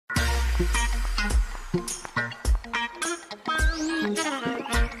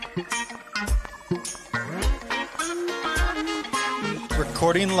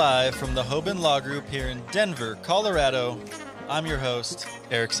Recording live from the Hoban Law Group here in Denver, Colorado, I'm your host,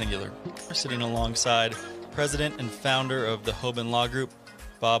 Eric Singular. We're sitting alongside President and founder of the Hoban Law Group,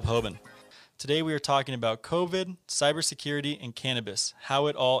 Bob Hoban. Today we are talking about COVID, cybersecurity, and cannabis, how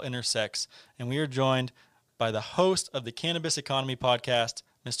it all intersects. And we are joined by the host of the Cannabis Economy Podcast,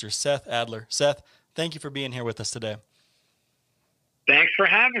 Mr. Seth Adler. Seth, thank you for being here with us today. Thanks for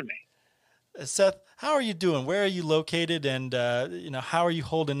having me. Seth, how are you doing? Where are you located? And, how are you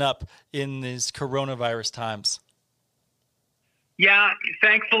holding up in these coronavirus times? Yeah,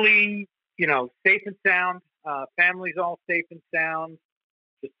 thankfully, safe and sound. Family's all safe and sound.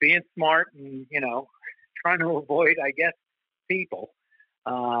 Just being smart and, trying to avoid, I guess, people.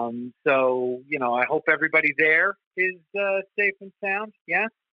 I hope everybody there is safe and sound. Yeah.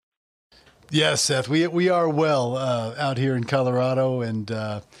 Yes, Seth, we are well out here in Colorado, and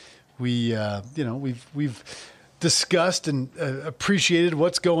we've discussed and appreciated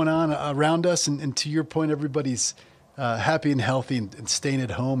what's going on around us, and to your point, everybody's happy and healthy and staying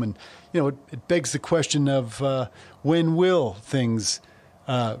at home, and it begs the question of when will things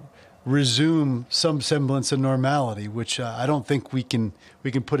resume some semblance of normality, which I don't think we can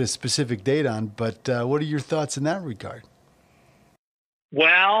put a specific date on. But what are your thoughts in that regard?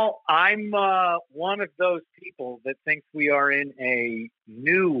 Well, I'm one of those people that thinks we are in a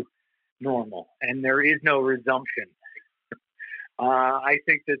new normal, and there is no resumption. I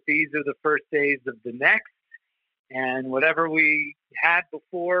think that these are the first days of the next, and whatever we had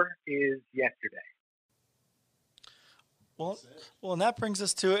before is yesterday. Well, and that brings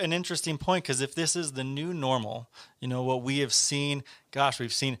us to an interesting point, because if this is the new normal, what we have seen,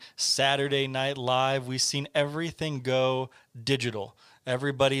 we've seen Saturday Night Live, we've seen everything go digital.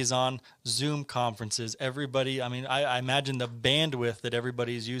 Everybody's on Zoom conferences. I imagine the bandwidth that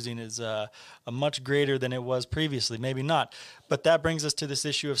everybody's using is a much greater than it was previously. Maybe not. But that brings us to this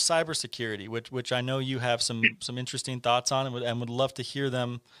issue of cybersecurity, which I know you have some interesting thoughts on and would love to hear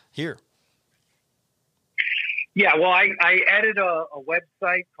them here. Yeah, well, I edit a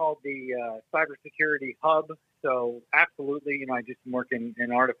website called the Cybersecurity Hub. So absolutely, I just work in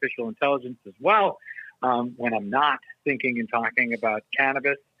artificial intelligence as well when I'm not thinking and talking about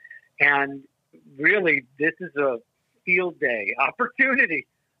cannabis. And really, this is a field day opportunity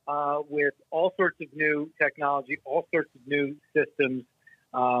with all sorts of new technology, all sorts of new systems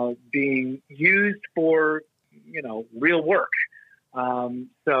being used for, real work.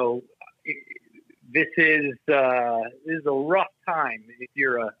 This is a rough time if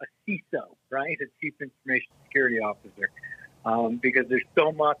you're a CISO, right? A Chief Information Security Officer, because there's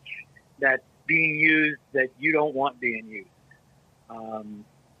so much that's being used that you don't want being used.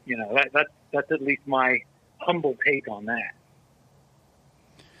 That's at least my humble take on that.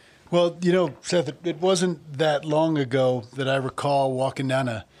 Well, Seth, it wasn't that long ago that I recall walking down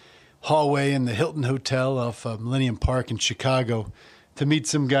a hallway in the Hilton Hotel off Millennium Park in Chicago to meet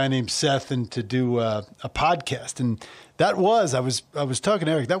some guy named Seth and to do a podcast. And that was, I was talking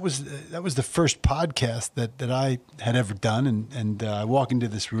to Eric, that was the first podcast that I had ever done. And I walk into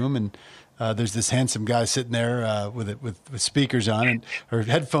this room and there's this handsome guy sitting there with speakers on or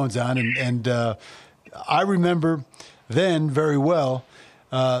headphones on. And I remember then very well.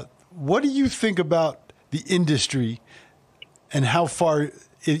 What do you think about the industry and how far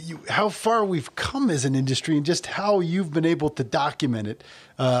we've come as an industry, and just how you've been able to document it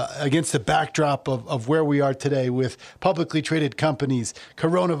against the backdrop of where we are today with publicly traded companies,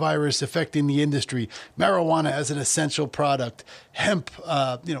 coronavirus affecting the industry, marijuana as an essential product, hemp,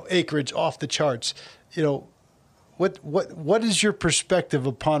 acreage off the charts. What is your perspective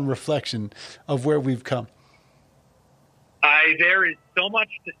upon reflection of where we've come? There is so much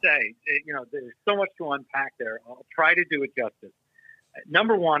to say. There's so much to unpack there. I'll try to do it justice.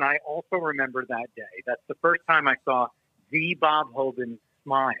 Number one, I also remember that day. That's the first time I saw the Bob Hoban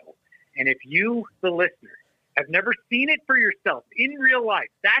smile. And if you, the listener, have never seen it for yourself in real life,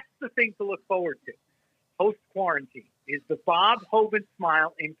 that's the thing to look forward to. Post-quarantine is the Bob Hoban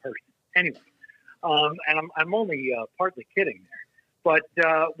smile in person. Anyway, and I'm only partly kidding there. But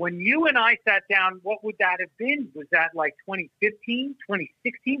when you and I sat down, what would that have been? Was that like 2015,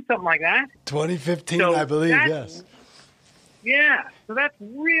 2016, something like that? 2015, so I believe, yes. Yeah, so that's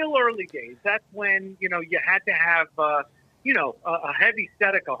real early days. That's when, you had to have, a heavy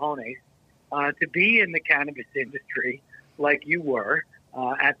set of cojones to be in the cannabis industry like you were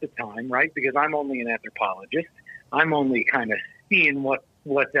at the time, right? Because I'm only an anthropologist. I'm only kind of seeing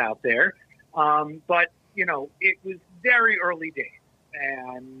what's out there. But, it was very early days.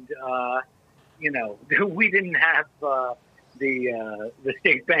 and we didn't have the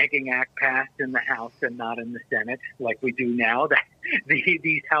State Banking Act passed in the House and not in the Senate like we do now.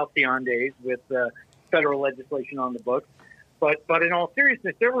 These halcyon days with federal legislation on the books. But in all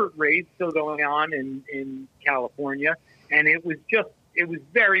seriousness, there were raids still going on in California, and it was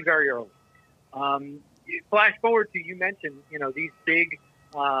very, very early. Flash forward to, you mentioned, these big,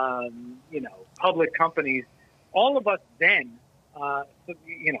 public companies. All of us then,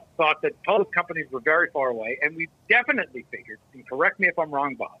 thought that public companies were very far away, and we definitely figured, and correct me if I'm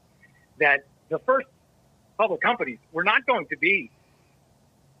wrong, Bob, that the first public companies were not going to be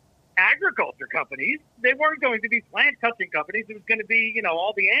agriculture companies. They weren't going to be plant-touching companies. It was going to be,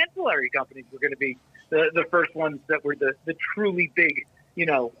 all the ancillary companies were going to be the first ones that were the truly big,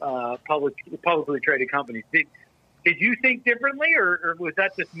 publicly traded companies. Did you think differently, or was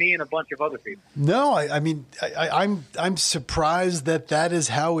that just me and a bunch of other people? No, I'm surprised that is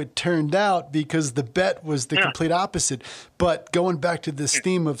how it turned out, because the bet was the complete opposite. But going back to this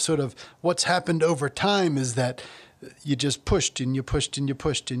theme of sort of what's happened over time is that you just pushed and you pushed and you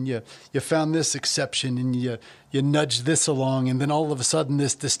pushed and you found this exception and you nudged this along, and then all of a sudden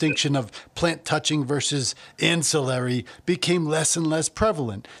this distinction of plant touching versus ancillary became less and less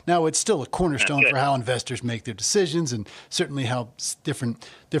prevalent. Now it's still a cornerstone for how investors make their decisions, and certainly how different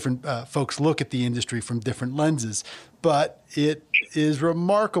folks look at the industry from different lenses. But it is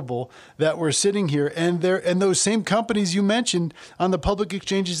remarkable that we're sitting here, and those same companies you mentioned on the public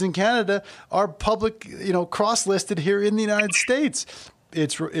exchanges in Canada are public, cross-listed here in the United States.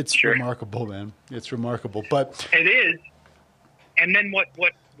 It's remarkable, man. It's remarkable. But it is. And then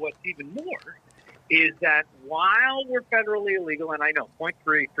what's even more is that while we're federally illegal, and I know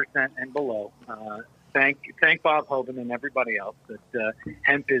 0.3% and below, thank Bob Hoban and everybody else that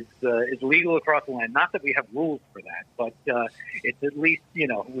hemp is legal across the land. Not that we have rules for that, but it's at least,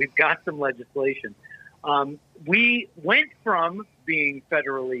 we've got some legislation. We went from being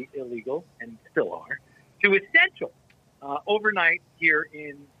federally illegal, and still are, to essential overnight here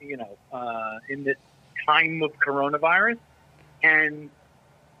in this time of coronavirus. And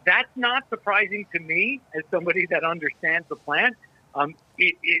that's not surprising to me as somebody that understands the plant.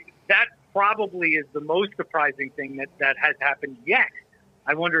 That probably is the most surprising thing that has happened yet.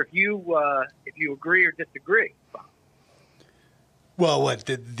 I wonder if you agree or disagree, Bob. Well, what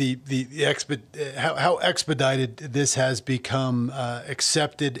how expedited this has become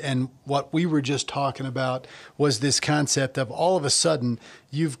accepted, and what we were just talking about was this concept of all of a sudden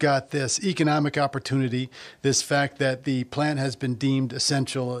you've got this economic opportunity, this fact that the plant has been deemed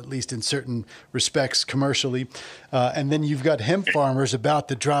essential, at least in certain respects commercially, and then you've got hemp farmers about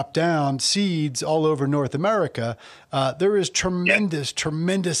to drop down seeds all over North America. There is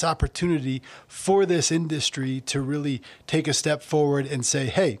tremendous opportunity for this industry to really take a step forward and say,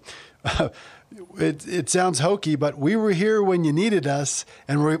 hey, it sounds hokey, but we were here when you needed us,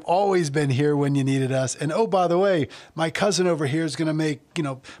 and we've always been here when you needed us. And oh, by the way, my cousin over here is going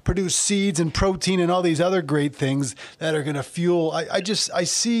to produce seeds and protein and all these other great things that are going to fuel. I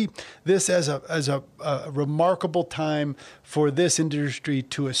see this as a remarkable time for this industry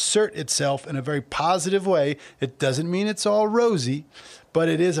to assert itself in a very positive way. It doesn't mean it's all rosy, but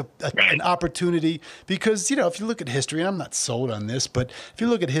it is an opportunity, because, if you look at history, and I'm not sold on this, but if you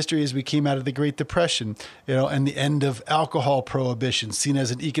look at history as we came out of the Great Depression, and the end of alcohol prohibition seen as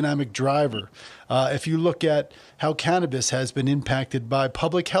an economic driver, if you look at how cannabis has been impacted by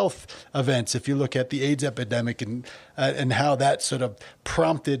public health events, if you look at the AIDS epidemic and how that sort of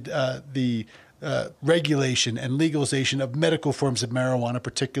prompted the regulation and legalization of medical forms of marijuana,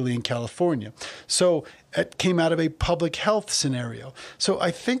 particularly in California. So it came out of a public health scenario. So I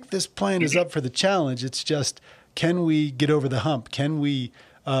think this plan is up for the challenge. It's just, can we get over the hump? Can we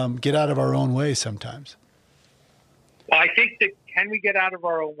get out of our own way sometimes? Well, I think that can we get out of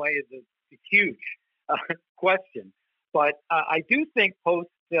our own way is a huge question. But I do think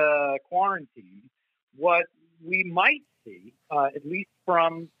post-quarantine, what we might see, at least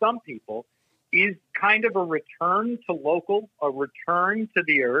from some people, is kind of a return to local, a return to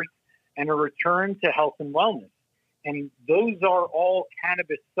the earth, and a return to health and wellness. And those are all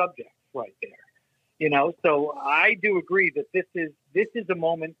cannabis subjects right there. So I do agree that this is a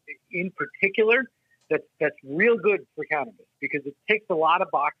moment in particular that's real good for cannabis, because it ticks a lot of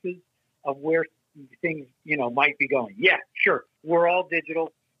boxes of where things, might be going. Yeah, sure. We're all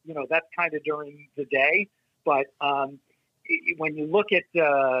digital. That's kind of during the day, but when you look at,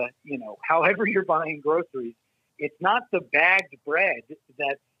 however you're buying groceries, it's not the bagged bread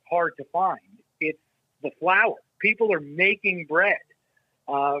that's hard to find. It's the flour. People are making bread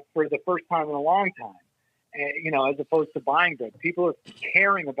for the first time in a long time. as opposed to buying drugs. People are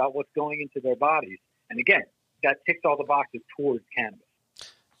caring about what's going into their bodies. And again, that ticks all the boxes towards cannabis.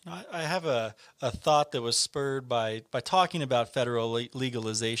 I have a thought that was spurred by talking about federal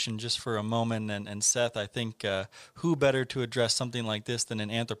legalization just for a moment. And Seth, I think who better to address something like this than an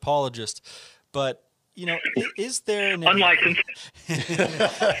anthropologist? But, is there an unlicensed?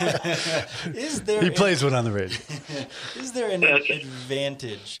 He plays one on the radio. Is there an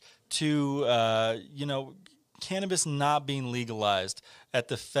advantage to, cannabis not being legalized at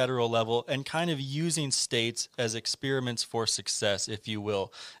the federal level and kind of using states as experiments for success, if you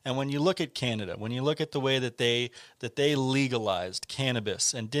will? And when you look at Canada, when you look at the way that they legalized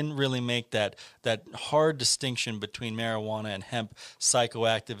cannabis and didn't really make that hard distinction between marijuana and hemp,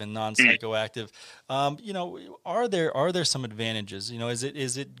 psychoactive and non-psychoactive, are there some advantages?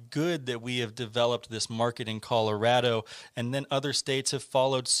 Is it good that we have developed this market in Colorado and then other states have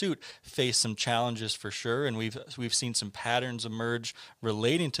followed suit, face some challenges for sure, and we've seen some patterns emerge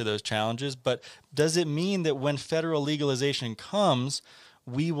relating to those challenges? But does it mean that when federal legalization comes,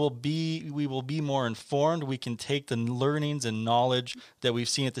 we will be more informed? We can take the learnings and knowledge that we've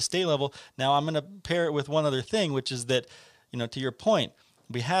seen at the state level. Now, I'm going to pair it with one other thing, which is that, to your point,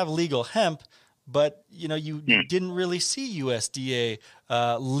 we have legal hemp, but you didn't really see USDA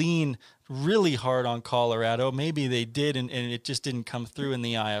lean really hard on Colorado. Maybe they did, and it just didn't come through in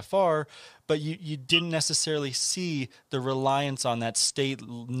the IFR. But you didn't necessarily see the reliance on that state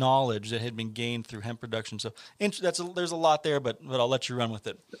knowledge that had been gained through hemp production. So there's a lot there, but I'll let you run with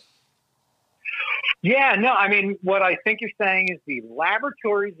it. Yeah, no, I mean, what I think you're saying is the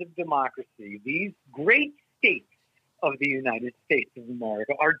laboratories of democracy, these great states of the United States of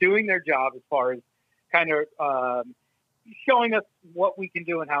America, are doing their job as far as kind of showing us what we can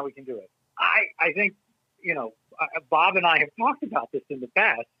do and how we can do it. I think, Bob and I have talked about this in the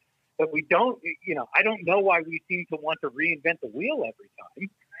past, but we don't, I don't know why we seem to want to reinvent the wheel every time.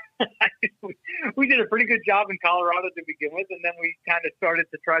 We did a pretty good job in Colorado to begin with, and then we kind of started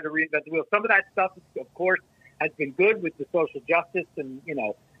to try to reinvent the wheel. Some of that stuff, of course, has been good with the social justice and,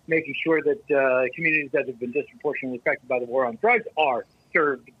 making sure that communities that have been disproportionately affected by the war on drugs are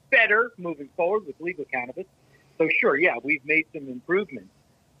served better moving forward with legal cannabis. So sure, yeah, we've made some improvements.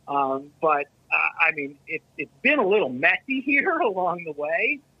 But I mean, it's been a little messy here along the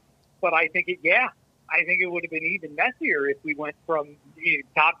way. But I think it would have been even messier if we went from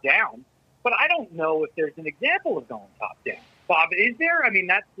top down. But I don't know if there's an example of going top down. Bob, is there? I mean,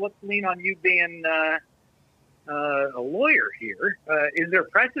 let's lean on you being a lawyer here. Is there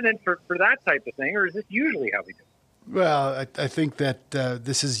precedent for that type of thing, or is this usually how we do it? Well, I think that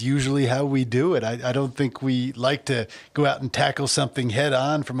this is usually how we do it. I don't think we like to go out and tackle something head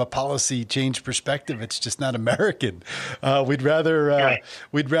on from a policy change perspective. It's just not American. We'd rather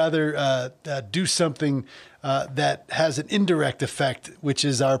do something that has an indirect effect, which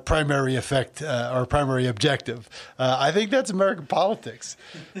is our primary effect, our primary objective. I think that's American politics,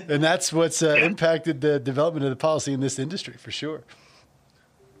 and that's what's impacted the development of the policy in this industry for sure.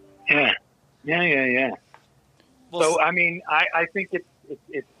 Yeah. So, I mean, I think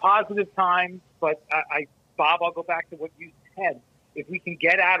it's positive times, but Bob, I'll go back to what you said. If we can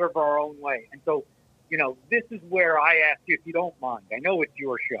get out of our own way. And so, this is where I ask you, if you don't mind, I know it's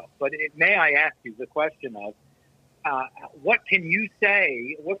your show, but may I ask you the question of what can we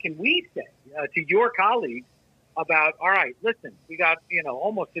say to your colleagues about, all right, listen, we got,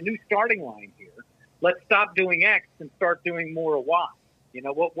 almost a new starting line here. Let's stop doing X and start doing more Y.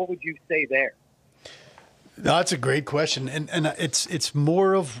 What would you say there? No, that's a great question. And it's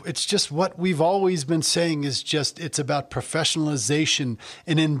just what we've always been saying is it's about professionalization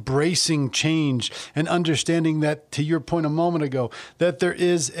and embracing change and understanding that, to your point a moment ago, that there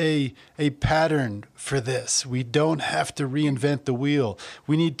is a pattern for this. We don't have to reinvent the wheel.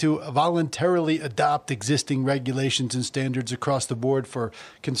 We need to voluntarily adopt existing regulations and standards across the board for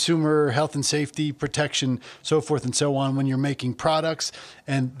consumer health and safety protection, so forth and so on when you're making products,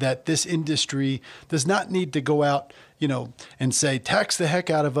 and that this industry does not need to go out, and say, tax the heck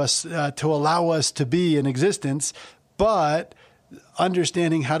out of us to allow us to be in existence, but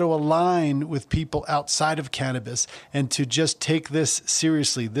understanding how to align with people outside of cannabis and to just take this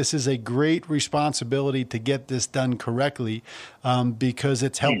seriously. This is a great responsibility to get this done correctly, because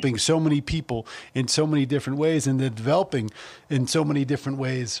it's helping so many people in so many different ways, and they're developing in so many different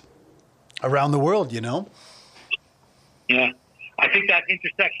ways around the world, Yeah. I think that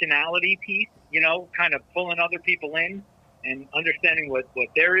intersectionality piece, kind of pulling other people in and understanding what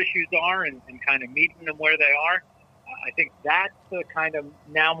their issues are and kind of meeting them where they are. I think that's the kind of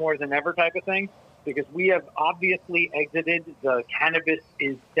now more than ever type of thing, because we have obviously exited the cannabis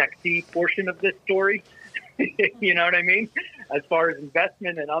is sexy portion of this story. You know what I mean? As far as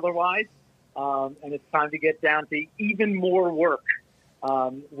investment and otherwise. And it's time to get down to even more work,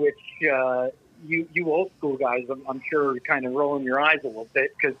 which you old school guys, I'm sure, are kind of rolling your eyes a little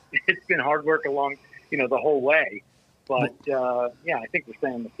bit because it's been hard work along, the whole way. But, I think we're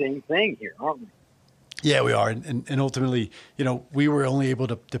saying the same thing here, aren't we? Yeah, we are. And ultimately, we were only able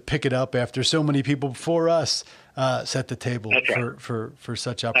to pick it up after so many people before us set the table for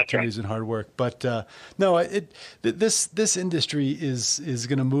such opportunities and hard work. But no, this industry is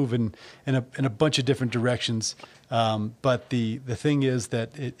going to move in a bunch of different directions. But the thing is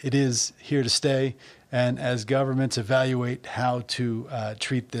that it is here to stay. And as governments evaluate how to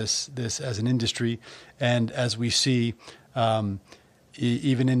treat this as an industry, and as we see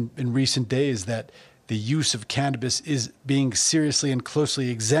even in recent days that the use of cannabis is being seriously and closely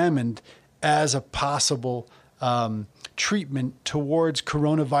examined as a possible treatment towards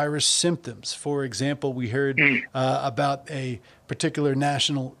coronavirus symptoms. For example, we heard about a particular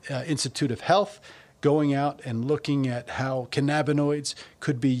National Institute of Health going out and looking at how cannabinoids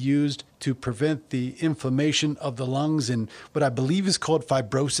could be used to prevent the inflammation of the lungs and what I believe is called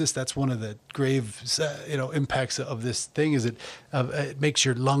fibrosis. That's one of the grave, impacts of this thing. Is it makes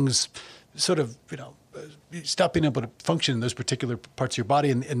your lungs sort of, stop being able to function in those particular parts of your body.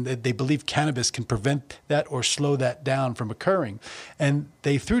 And they believe cannabis can prevent that or slow that down from occurring. And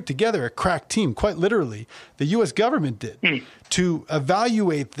they threw together a crack team, quite literally, the U.S. government did, to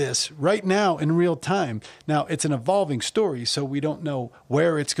evaluate this right now in real time. Now, it's an evolving story, so we don't know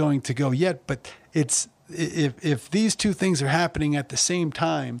where it's going to go yet. But if these two things are happening at the same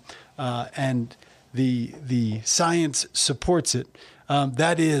time and the science supports it,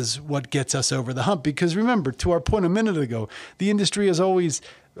 that is what gets us over the hump. Because remember, to our point a minute ago, the industry has always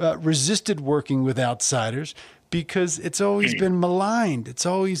resisted working with outsiders because it's always been maligned. It's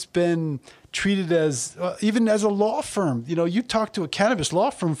always been treated as, even as a law firm. You talk to a cannabis law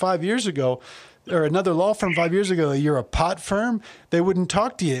firm 5 years ago, or another law firm 5 years ago, you're a pot firm, they wouldn't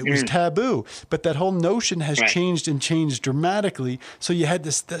talk to you. It was taboo. But that whole notion has changed dramatically. So you had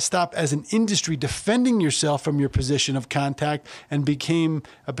to stop as an industry defending yourself from your position of contact and became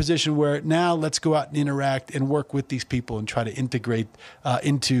a position where now let's go out and interact and work with these people and try to integrate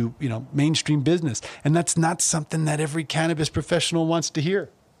into mainstream business. And that's not something that every cannabis professional wants to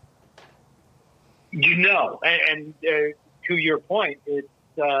hear. And to your point, it's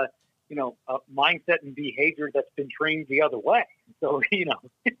a mindset and behavior that's been trained the other way. So,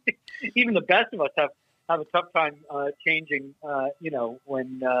 even the best of us have a tough time changing,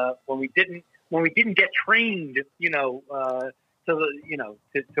 when we didn't get trained, to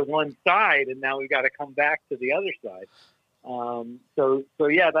one side, and now we got to come back to the other side.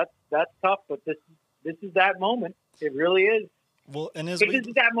 That's tough, but this is that moment. It really is. Well, and this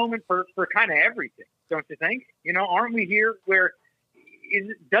is that moment for kind of everything, don't you think? Aren't we here where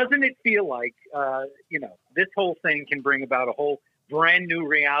doesn't it feel like, this whole thing can bring about a whole brand new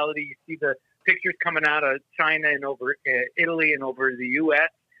reality? You see the pictures coming out of China and over Italy and over the U.S.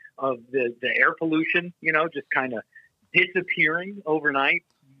 of the air pollution, just kind of disappearing overnight.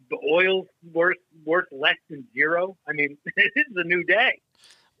 The oil's worth less than zero. I mean, this is a new day.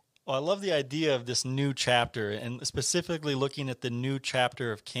 Well, I love the idea of this new chapter and specifically looking at the new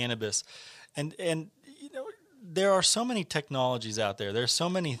chapter of cannabis. And there are so many technologies out there. There's so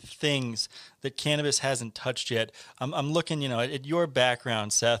many things that cannabis hasn't touched yet. I'm looking, at your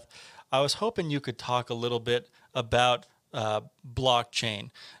background, Seth. I was hoping you could talk a little bit about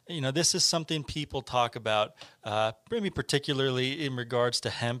blockchain. This is something people talk about, maybe particularly in regards to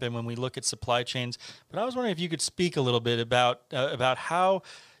hemp and when we look at supply chains. But I was wondering if you could speak a little bit about how,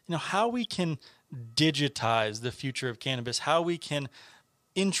 how we can digitize the future of cannabis, how we can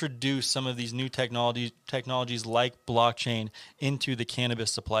introduce some of these new technologies like blockchain into the cannabis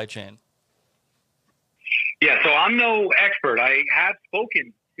supply chain. Yeah, so I'm no expert. I have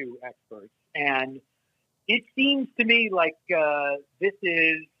spoken to experts, and it seems to me like this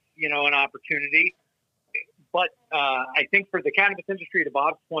is, an opportunity. But I think for the cannabis industry, to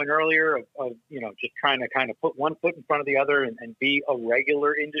Bob's point earlier of just trying to kind of put one foot in front of the other and be a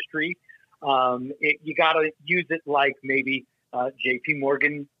regular industry, you got to use it like maybe J.P.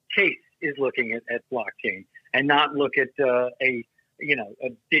 Morgan Chase is looking at blockchain and not look at a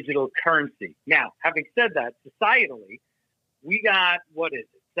digital currency. Now, having said that, societally, we got,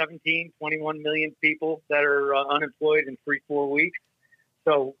 21 million people that are unemployed in 3-4 weeks.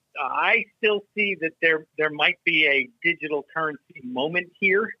 So I still see that there might be a digital currency moment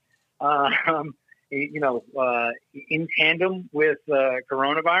here, in tandem with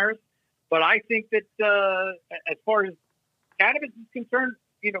coronavirus. But I think that as far as cannabis is concerned,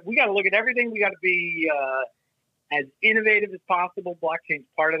 we got to look at everything. We got to be as innovative as possible. Blockchain's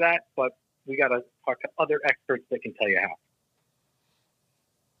part of that, but we got to talk to other experts that can tell you how.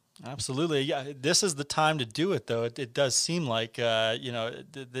 Absolutely. Yeah. This is the time to do it, though. It does seem like,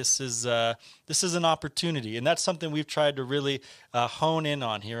 this is an opportunity. And that's something we've tried to really hone in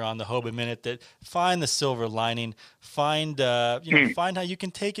on here on the Hoban Minute, that find the silver lining, find find how you can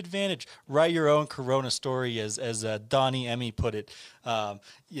take advantage, write your own Corona story, as Donnie Emmy put it. So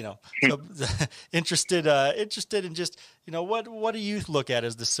interested in just, what do you look at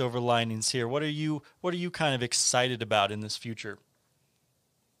as the silver linings here? What are you kind of excited about in this future?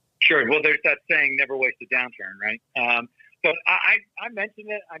 Sure. Well, there's that saying, never waste a downturn, right? But I mentioned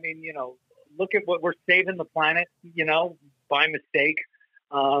it. I mean, look at what we're saving the planet, by mistake.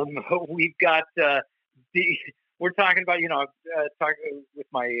 We've got we're talking about, talking with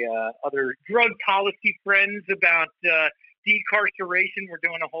my other drug policy friends about decarceration. We're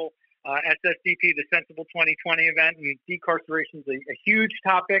doing a whole SSDP, the Sensible 2020 event, and decarceration is a huge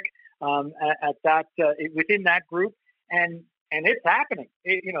topic at that within that group. And it's happening.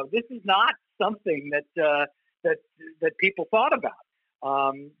 This is not something that people thought about,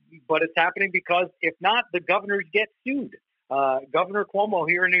 but it's happening because if not, the governors get sued. Governor Cuomo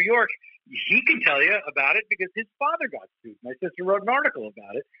here in New York, he can tell you about it because his father got sued. My sister wrote an article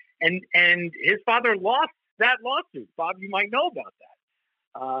about it, and his father lost that lawsuit. Bob, you might know about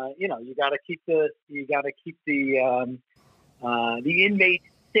that. You got to keep the inmate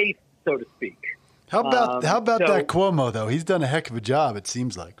safe, so to speak. How about that Cuomo, though? He's done a heck of a job, it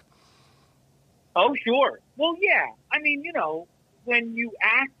seems like. Oh, sure. Well, yeah. I mean, when you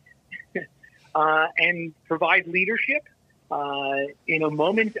act and provide leadership in a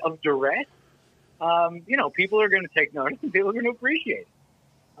moment of duress, people are going to take notice and people are going to appreciate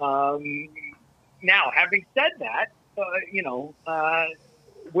it. Now, having said that,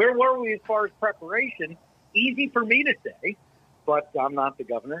 where were we as far as preparation? Easy for me to say, but I'm not the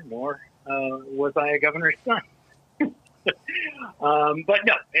governor, nor was I a governor's son? But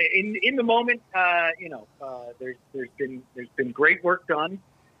no, in the moment, there's been great work done,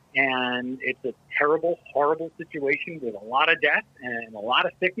 and it's a terrible, horrible situation with a lot of death and a lot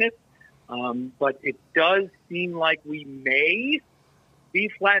of sickness. But it does seem like we may be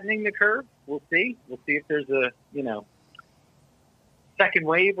flattening the curve. We'll see. We'll see if there's a second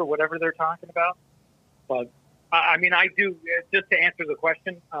wave or whatever they're talking about. But I mean, I do, just to answer the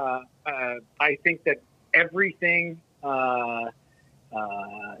question, I think that everything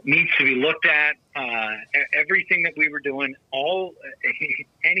needs to be looked at. Everything that we were doing,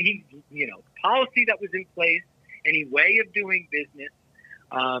 any policy that was in place, any way of doing business,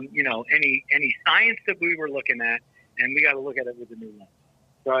 any science that we were looking at, and we got to look at it with a new lens.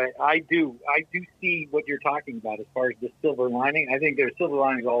 So I do see what you're talking about as far as the silver lining. I think there's silver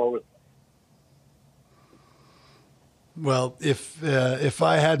linings all over. Well, if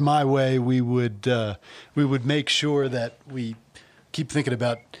I had my way, we would make sure that we keep thinking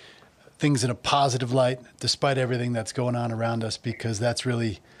about things in a positive light, despite everything that's going on around us, because that's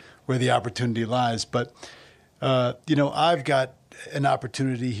really where the opportunity lies. But I've got an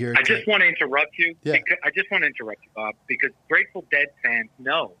opportunity here. I just want to interrupt you. Yeah. I just want to interrupt you, Bob, because Grateful Dead fans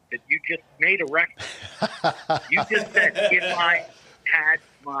know that you just made a record. You just said, "If I had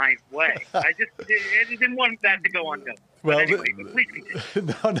my way." I didn't want that to go unnoticed. Well, anyway, please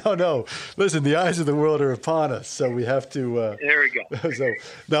continue. No. Listen, the eyes of the world are upon us, so we have to. There we go. So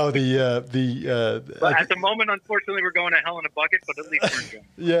no, But at the moment, unfortunately, we're going to hell in a bucket. But at least we're enjoying.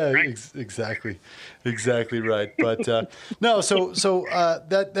 Yeah, right? exactly right. But no, so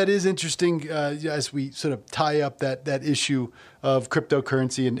that is interesting as we sort of tie up that issue of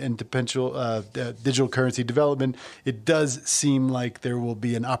cryptocurrency and potential digital currency development. It does seem like there will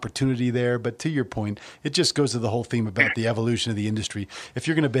be an opportunity there, but to your point, it just goes to the whole theme about the evolution of the industry. If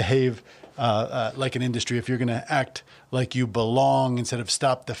you're going to behave like an industry, if you're going to act like you belong instead of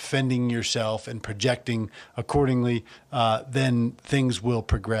stop defending yourself and projecting accordingly, then things will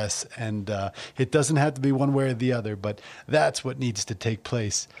progress. And it doesn't have to be one way or the other, but that's what needs to take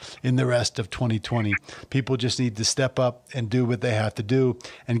place in the rest of 2020. People just need to step up and do what they have to do.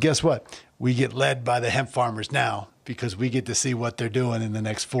 And guess what? We get led by the hemp farmers now because we get to see what they're doing in the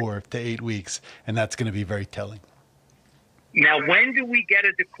next 4 to 8 weeks. And that's going to be very telling. Now, when do we get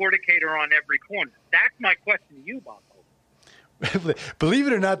a decorticator on every corner? That's my question to you, Bob. Believe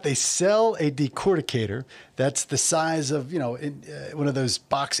it or not, they sell a decorticator that's the size of one of those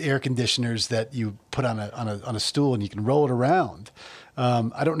box air conditioners that you put on a stool and you can roll it around.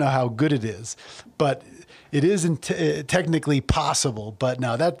 I don't know how good it is, but it isn't technically possible, but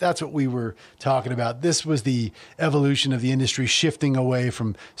no, that's what we were talking about. This was the evolution of the industry shifting away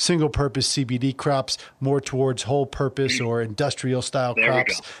from single-purpose CBD crops more towards whole-purpose or industrial-style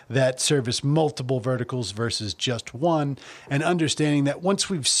crops that service multiple verticals versus just one, and understanding that once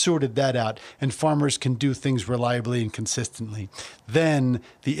we've sorted that out and farmers can do things reliably and consistently, then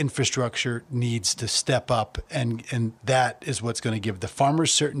the infrastructure needs to step up, and that is what's going to give the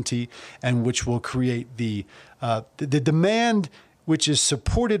farmers certainty, and which will create the demand, which is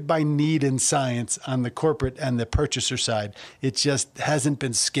supported by need and science on the corporate and the purchaser side. It just hasn't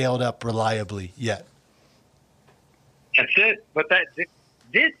been scaled up reliably yet. That's it. But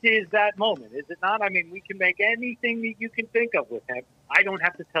this is that moment, is it not? I mean, we can make anything that you can think of with hemp. I don't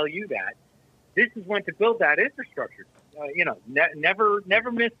have to tell you that. This is when to build that infrastructure.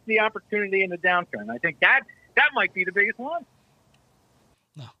 Never miss the opportunity in the downturn. I think that might be the biggest one.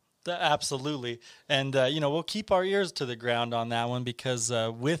 No, absolutely. And, we'll keep our ears to the ground on that one, because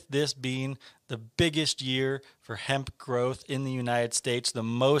with this being the biggest year for hemp growth in the United States, the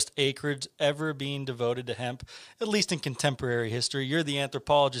most acreage ever being devoted to hemp, at least in contemporary history. You're the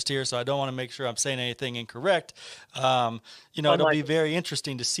anthropologist here, so I don't want to make sure I'm saying anything incorrect. It'll be very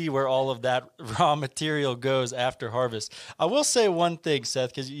interesting to see where all of that raw material goes after harvest. I will say one thing,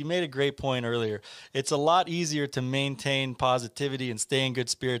 Seth, because you made a great point earlier. It's a lot easier to maintain positivity and stay in good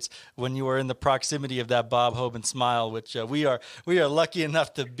spirits when you are in the proximity of that Bob Hoban smile, which we are lucky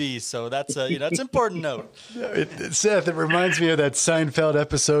enough to be. So that's that's an important note. Seth, it reminds me of that Seinfeld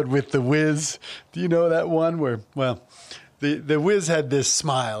episode with the Wiz. Do you know that one where, the Wiz had this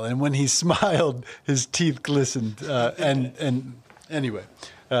smile, and when he smiled, his teeth glistened. And anyway,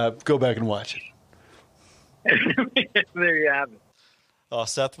 go back and watch it. There you have it. Oh,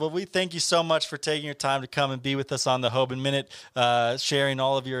 Seth, well, we thank you so much for taking your time to come and be with us on the Hoban Minute, sharing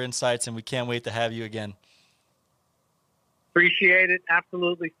all of your insights, and we can't wait to have you again. Appreciate it.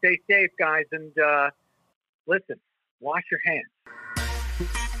 Absolutely. Stay safe, guys. And listen, wash your hands.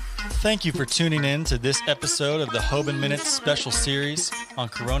 Thank you for tuning in to this episode of the Hoban Minute special series on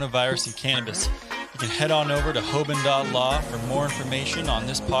coronavirus and cannabis. You can head on over to hoban.law for more information on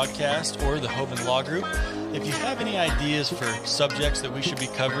this podcast or the Hoban Law Group. If you have any ideas for subjects that we should be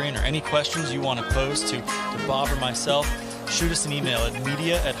covering or any questions you want to pose to Bob or myself, shoot us an email at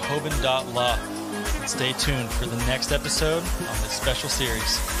media@hoban.law. And stay tuned for the next episode on this special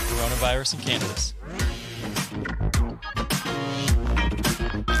series, Coronavirus and Cannabis.